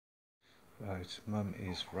Right, Mum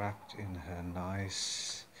is wrapped in her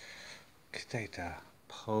nice Kiteta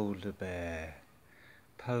polar bear,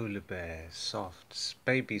 soft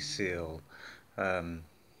baby seal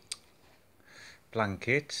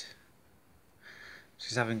blanket.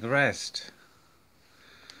 She's having a rest.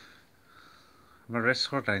 Ma rest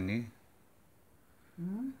for tiny.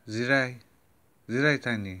 Zirai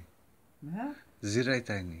tiny. Zirai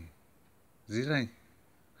tiny. Zirai.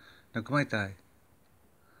 Na kumaitai.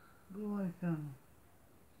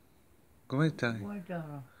 Kumaitai.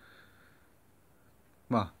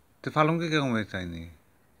 Ma, te whalonga ke kumaitai ni.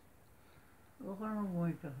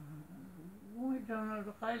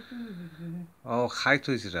 Oh,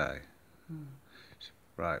 kaitu zirai.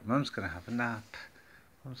 Right, Mum's gonna have a nap.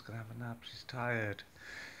 She's tired.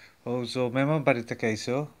 Oh, so my mum bari te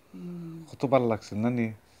keiso. Khutu bal lagse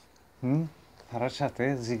nani. Harar সাথে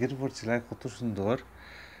জিগির পড়ছিলাম কত সুন্দর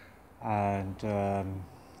and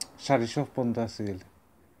সারিসব বন্ধ আছিল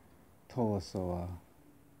থোসো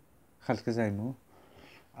খালকে যাইমু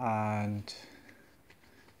and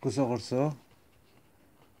কুসো করছো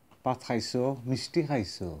ভাত খাইছো মিষ্টি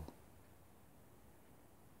খাইছো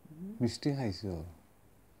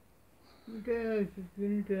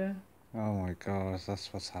Oh my gosh, that's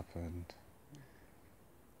what's happened.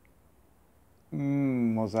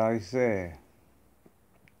 মজা হইছে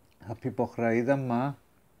Happy Bokra-Eid, Amma.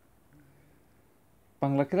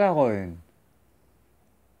 Bangla kira koin?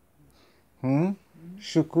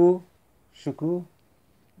 Shuku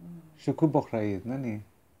Bokra-Eid, nani?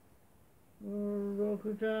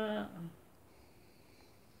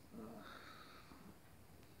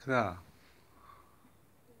 Kira?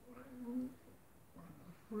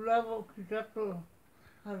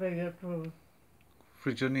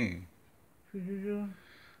 Frijoni?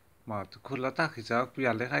 Ma, tu kula ta khisa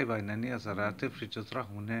piyale khai bai nani asara te frijo tra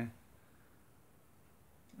hune.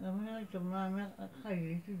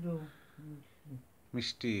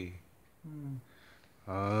 Mishti.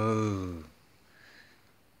 Oh.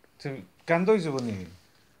 Te gando iso boni.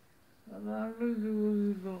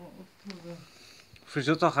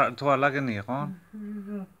 Frijo to alage ni kon?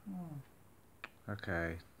 Okay.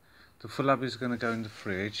 The fulab is going to go in the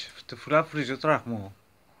fridge. The fulab frijo tra mo.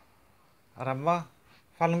 Aramma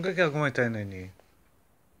falunga ke agumaitai nani.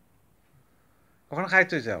 Kokon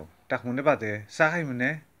খাইতে যাও টাক মনে বাদে চা খাই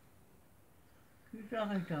মনে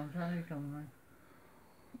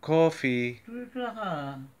coffee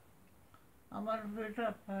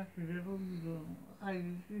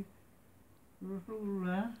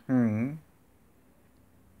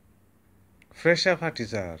Fresher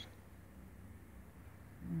fatizar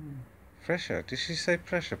Fresher? Did she say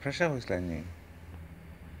pressure? Pressure was Lenny.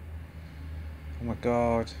 Oh my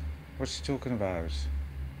god, what's she talking about?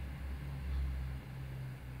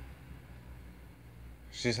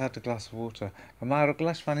 She's had a glass of water. Am I a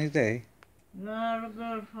glass funny day? No, a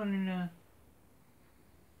glass funny now.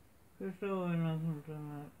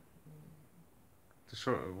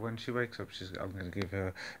 When she wakes up, I'm going to give her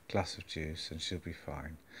a glass of juice and she'll be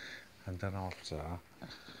fine. And then after,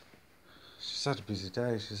 she's had a busy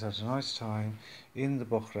day. She's had a nice time in the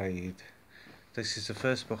Bokra-Eid. This is the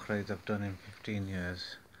first Bokra-Eid I've done in 15 years.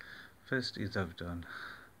 First Eid I've done.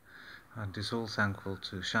 And it's all thankful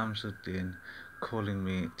to Shamsuddin calling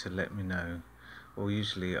me to let me know. Or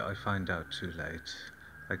usually I find out too late.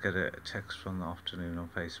 I get a text from the afternoon on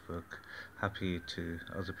Facebook, happy to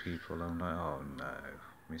other people. I'm like, oh no,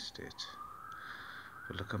 missed it.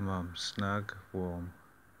 But look at Mum, snug, warm,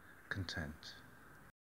 content.